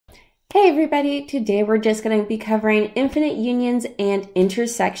Hey everybody, today we're just going to be covering infinite unions and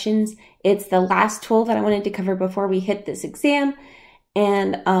intersections. It's the last tool that I wanted to cover before we hit this exam,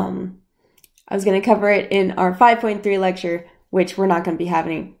 and I was going to cover it in our 5.3 lecture, which we're not going to be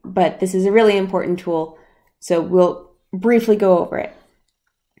having, but this is a really important tool, so we'll briefly go over it.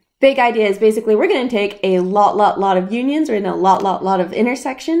 Big idea is basically we're going to take a lot of unions or a lot of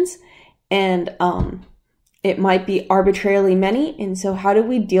intersections, and it might be arbitrarily many, and so how do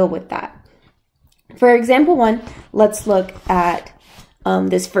we deal with that? For example 1, let's look at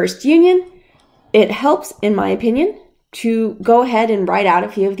this first union. It helps, in my opinion, to go ahead and write out a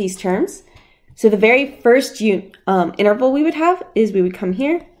few of these terms. So the very first interval we would have is we would come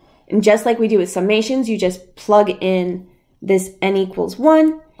here, and just like we do with summations, you just plug in this n equals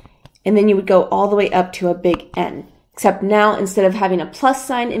 1, and then you would go all the way up to a big N. Except now, instead of having a plus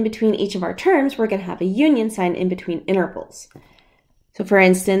sign in between each of our terms, we're going to have a union sign in between intervals. So for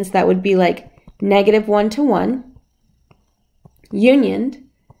instance, that would be like -1 to 1, unioned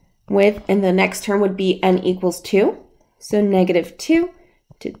with, and the next term would be n equals 2. So -2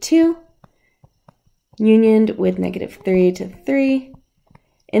 to 2, unioned with -3 to 3.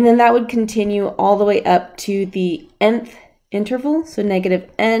 And then that would continue all the way up to the nth interval, so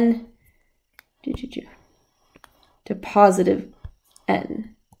 -n to positive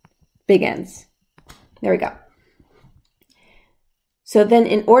n, big N's. There we go. So then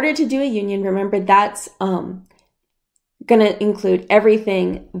in order to do a union, remember that's going to include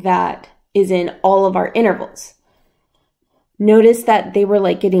everything that is in all of our intervals. Notice that they were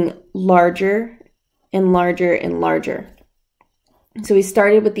like getting larger and larger and larger. So we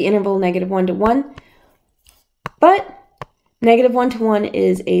started with the interval -1 to 1, but -1 to 1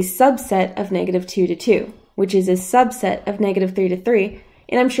 is a subset of -2 to 2. Which is a subset of -3 to 3,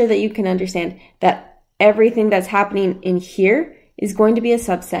 and I'm sure that you can understand that everything that's happening in here is going to be a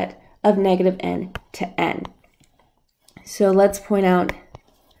subset of -n to n. So let's point out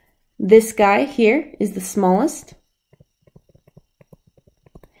this guy here is the smallest,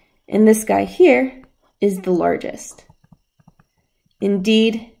 and this guy here is the largest.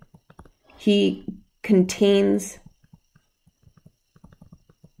 Indeed, he contains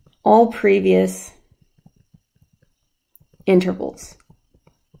all previous intervals.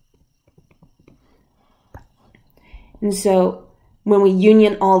 And so when we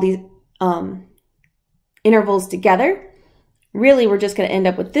union all these intervals together, really we're just going to end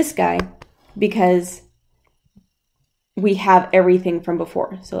up with this guy because we have everything from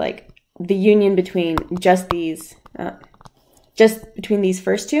before. So like the union between just between these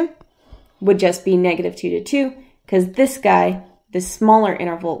first two would just be -2 to 2 because this guy, this smaller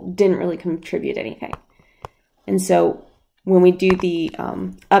interval, didn't really contribute anything. And so when we do the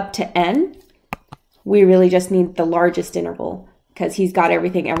up to n, we really just need the largest interval because he's got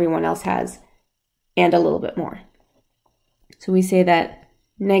everything everyone else has and a little bit more. So we say that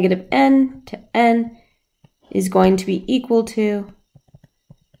 -n to n is going to be equal to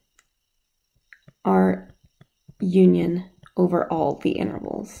our union over all the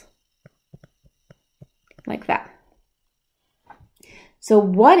intervals, like that. So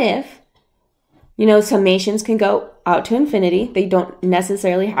what if, summations can go out to infinity. They don't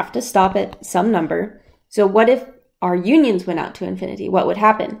necessarily have to stop at some number. So what if our unions went out to infinity? What would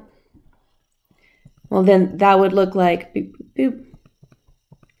happen? Well, then that would look like boop, boop,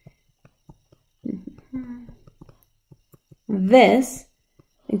 boop. This,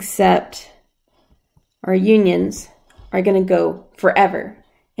 except our unions are going to go forever.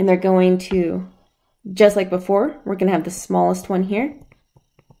 And they're going to, just like before, we're going to have the smallest one here.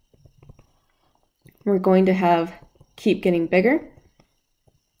 We're going to keep getting bigger.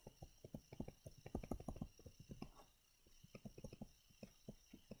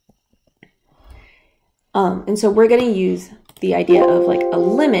 And so we're going to use the idea of like a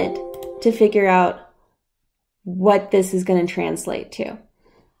limit to figure out what this is going to translate to.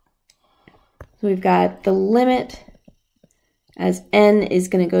 So we've got the limit as n is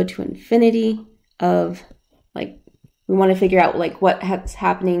going to go to infinity of, like, we want to figure out like what's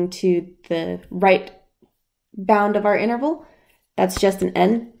happening to the right bound of our interval. That's just an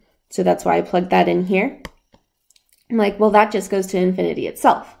n, so that's why I plugged that in here. I'm like, well, that just goes to infinity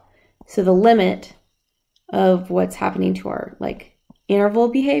itself. So the limit of what's happening to our like interval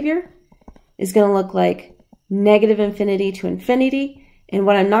behavior is going to look like -infinity to infinity. And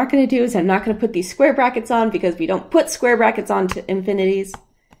what I'm not going to do is I'm not going to put these square brackets on because we don't put square brackets on to infinities.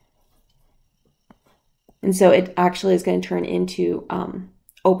 And so it actually is going to turn into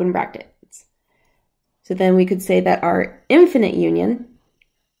open brackets. So then we could say that our infinite union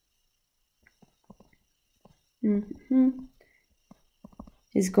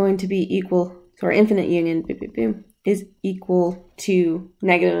is going to be equal, so our infinite union, boom, boom, boom, is equal to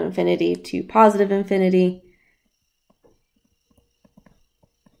negative infinity to positive infinity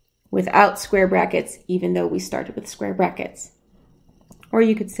without square brackets, even though we started with square brackets. Or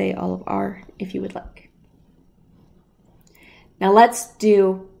you could say all of R if you would like. Now let's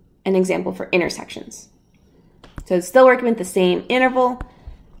do an example for intersections. So it's still working with the same interval.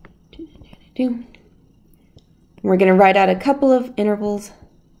 We're going to write out a couple of intervals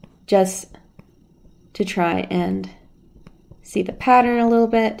just to try and see the pattern a little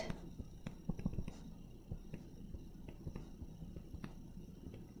bit.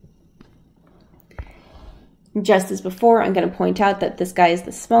 Just as before, I'm going to point out that this guy is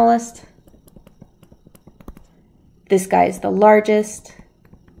the smallest. This guy is the largest.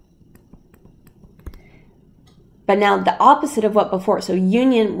 But now the opposite of what before. So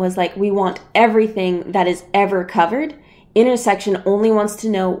union was like, we want everything that is ever covered. Intersection only wants to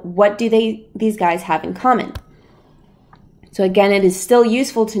know what do these guys have in common. So again, it is still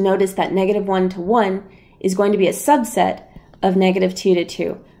useful to notice that -1 to 1 is going to be a subset of -2 to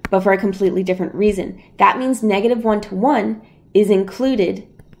 2, but for a completely different reason. That means -1 to 1 is included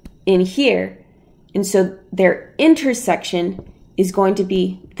in here, and so their intersection is going to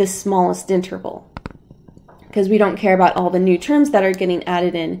be the smallest interval, because we don't care about all the new terms that are getting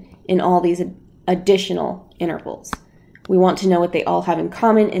added in all these additional intervals. We want to know what they all have in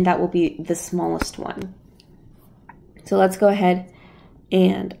common, and that will be the smallest one. So let's go ahead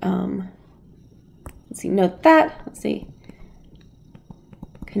and let's see, note that. Let's see.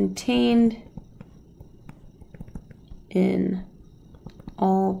 Contained in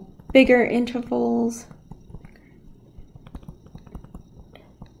all bigger intervals.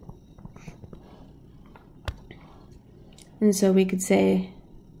 And so we could say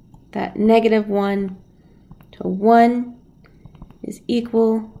that -1 to 1 is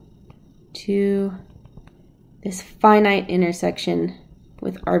equal to this finite intersection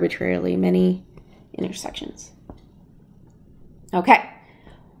with arbitrarily many intersections. Okay,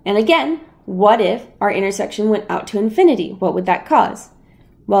 and again, what if our intersection went out to infinity? What would that cause?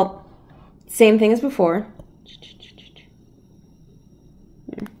 Well, same thing as before.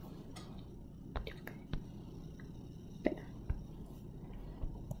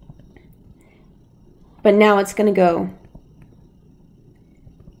 But now it's going to go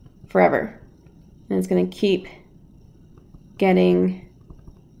forever. And it's going to keep getting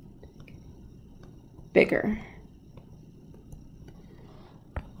bigger.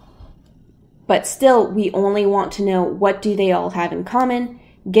 But still, we only want to know what do they all have in common.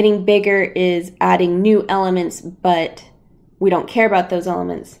 Getting bigger is adding new elements, but we don't care about those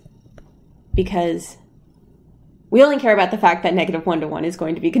elements because we only care about the fact that -1 to 1 is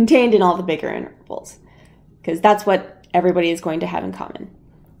going to be contained in all the bigger intervals, because that's what everybody is going to have in common.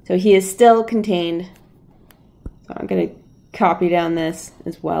 So he is still contained. So I'm going to copy down this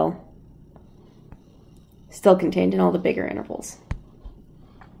as well. Still contained in all the bigger intervals.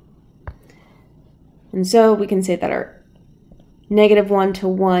 And so we can say that our -1 to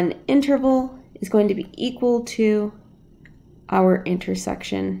 1 interval is going to be equal to our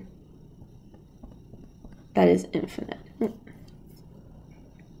intersection that is infinite.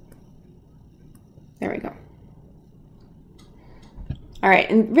 There we go. All right,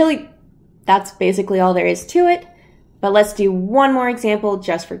 and really that's basically all there is to it. But let's do one more example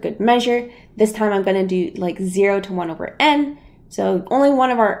just for good measure. This time I'm going to do like 0 to 1 over n. So only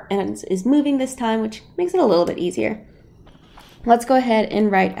one of our n's is moving this time, which makes it a little bit easier. Let's go ahead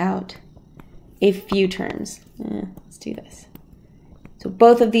and write out a few terms. Let's do this. So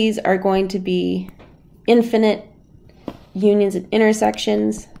both of these are going to be infinite unions and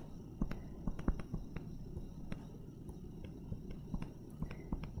intersections.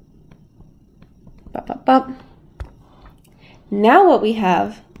 Now what we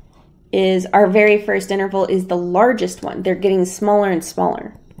have is our very first interval is the largest one. They're getting smaller and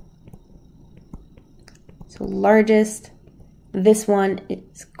smaller. So largest, this one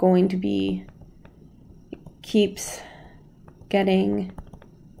is going to be, keeps getting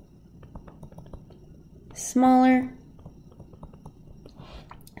smaller.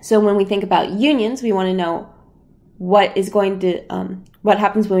 So when we think about unions, we want to know what is going to, what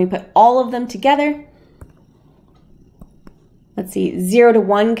happens when we put all of them together. Let's see, 0 to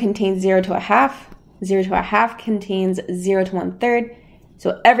 1 contains 0 to a half. 0 to a half contains 0 to 1/3.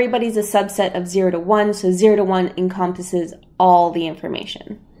 So everybody's a subset of 0 to 1. So 0 to 1 encompasses all the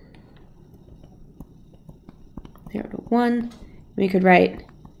information. 0 to 1. We could write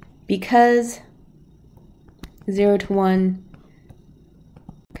because 0 to 1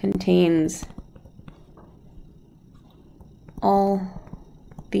 contains all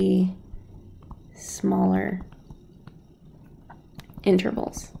the smaller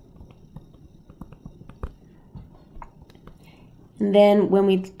intervals. And then when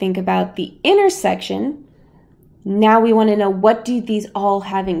we think about the intersection, now we want to know, what do these all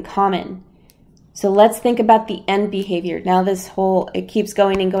have in common? So let's think about the end behavior. Now this whole, it keeps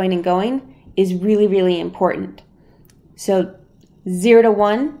going and going and going, is really, really important. So 0 to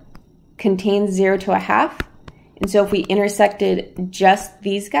 1 contains 0 to a half. And so if we intersected just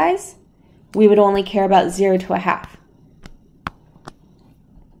these guys, we would only care about 0 to a half.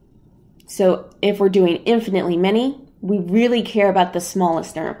 So if we're doing infinitely many, we really care about the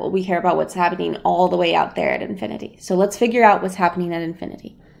smallest interval. We care about what's happening all the way out there at infinity. So let's figure out what's happening at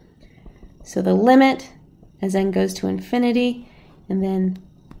infinity. So the limit as n goes to infinity, and then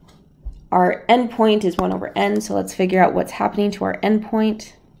our endpoint is 1 over n. So let's figure out what's happening to our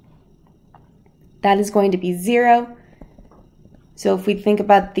endpoint. That is going to be 0. So if we think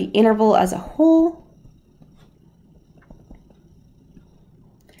about the interval as a whole,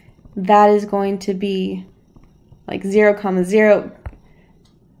 that is going to be like 0, 0,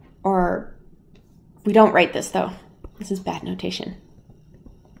 or we don't write this though. This is bad notation.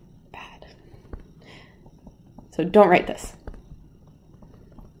 Bad. So don't write this.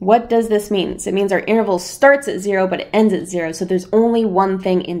 What does this mean? So it means our interval starts at 0, but it ends at 0. So there's only one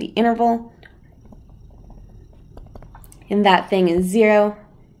thing in the interval, and that thing is 0.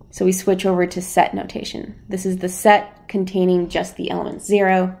 So we switch over to set notation. This is the set containing just the element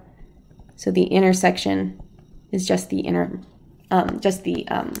 0. So the intersection is just the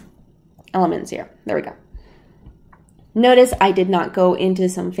element 0. There we go. Notice I did not go into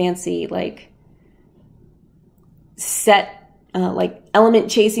some fancy like set like element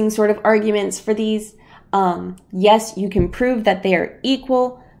chasing sort of arguments for these. Yes, you can prove that they are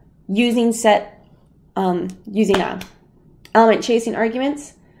equal using element chasing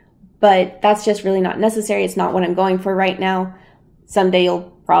arguments, but that's just really not necessary. It's not what I'm going for right now. Someday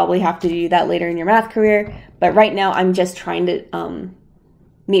you'll probably have to do that later in your math career, but right now I'm just trying to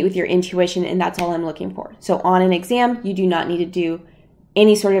meet with your intuition, and that's all I'm looking for. So on an exam, you do not need to do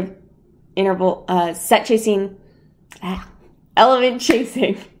any sort of interval set chasing, element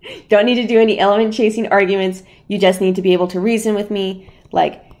chasing. Don't need to do any element chasing arguments. You just need to be able to reason with me,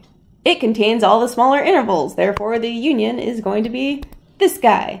 like, it contains all the smaller intervals, therefore the union is going to be this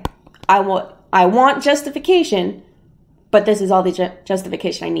guy. I want justification, but this is all the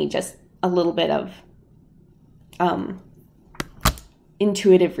justification I need, just a little bit of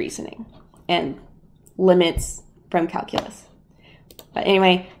intuitive reasoning and limits from calculus. But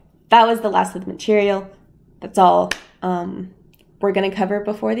anyway, that was the last of the material. That's all we're going to cover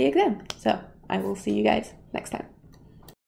before the exam. So I will see you guys next time.